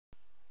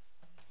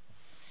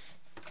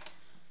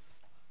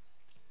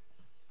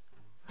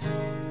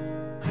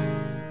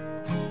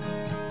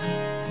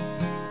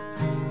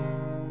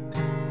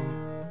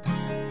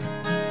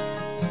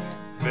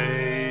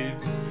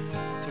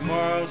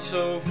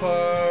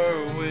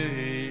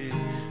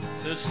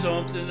There's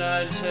something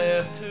I just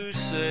have to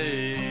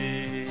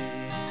say.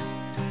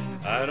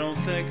 I don't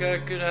think I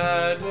could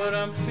hide what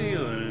I'm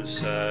feeling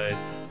inside.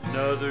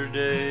 Another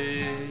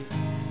day,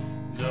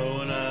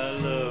 knowing I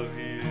love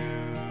you.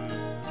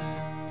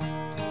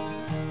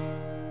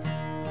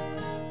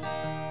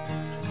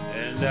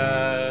 And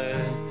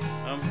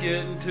I'm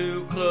getting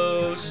too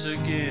close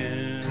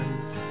again.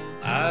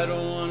 I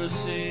don't want to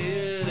see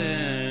it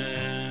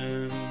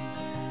end.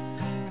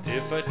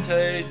 If I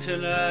tell you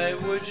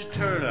tonight, would you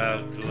turn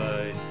out the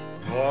light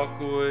and walk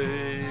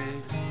away,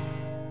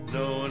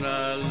 knowing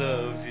I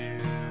love you?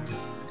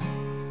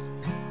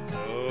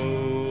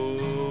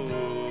 Oh,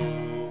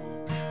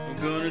 I'm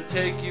gonna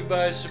take you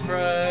by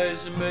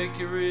surprise and make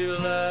you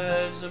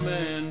realize,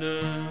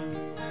 Amanda.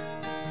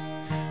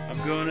 I'm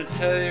gonna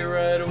tell you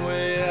right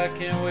away, I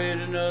can't wait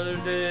another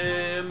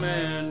day,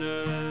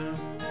 Amanda.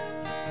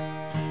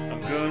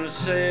 I'm gonna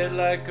say it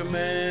like a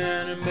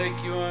man and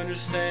make you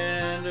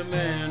understand,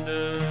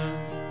 Amanda.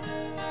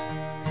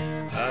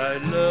 I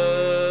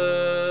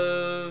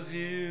love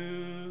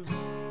you.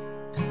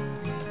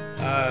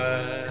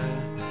 I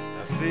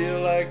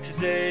feel like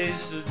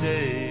today's the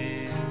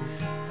day.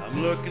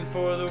 I'm looking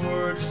for the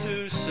words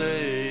to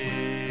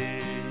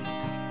say.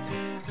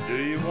 Do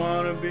you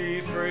want to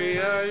be free?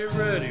 Are you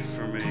ready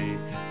for me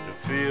to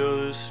feel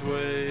this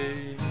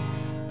way?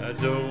 I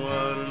don't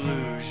want to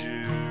lose you.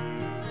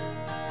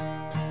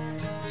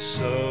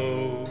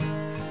 So,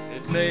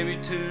 it may be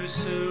too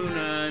soon,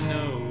 I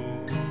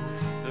know.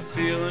 The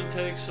feeling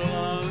takes so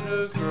long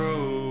to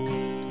grow.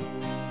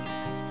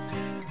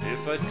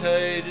 If I tell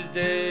you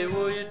today,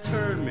 will you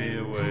turn me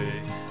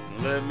away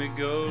and let me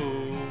go?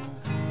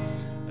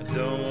 I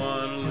don't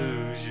want to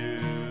lose you.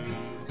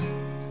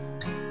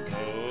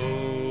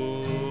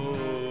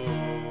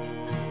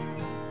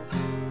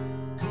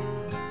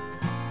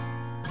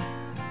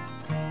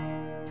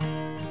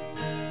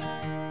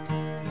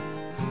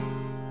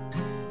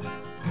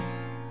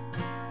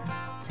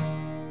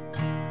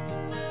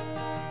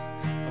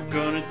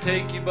 Gonna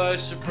take you by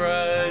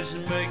surprise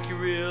and make you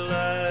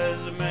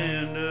realize,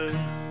 Amanda.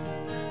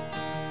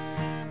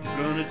 I'm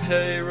gonna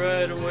tell you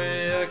right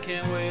away, I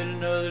can't wait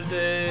another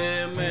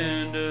day,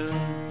 Amanda.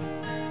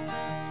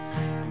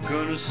 I'm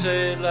gonna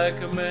say it like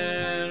a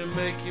man and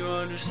make you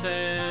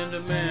understand,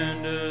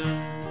 Amanda.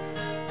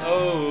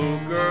 Oh,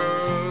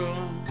 girl.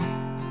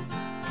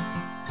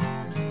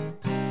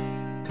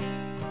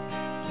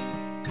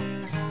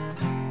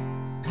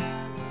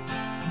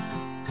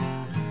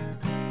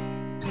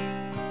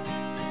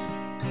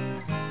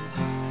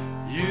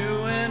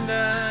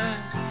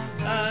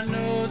 I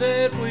know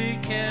that we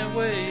can't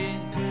wait.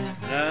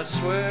 And I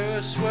swear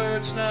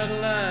it's not a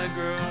lie,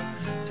 girl.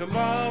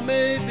 Tomorrow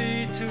may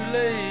be too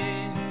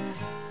late.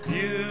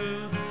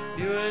 You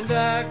and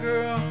I,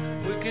 girl,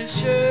 we can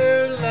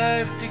share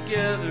life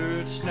together.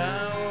 It's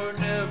now or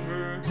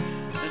never,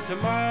 and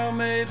tomorrow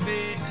may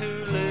be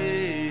too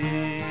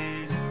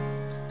late.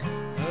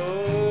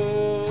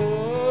 Oh,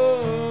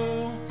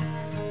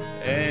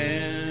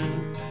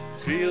 and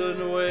feeling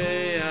the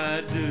way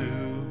I do,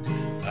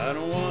 I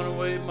don't want to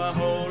wait my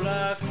whole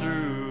life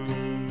through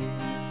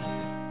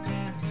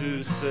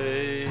to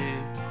say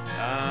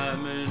I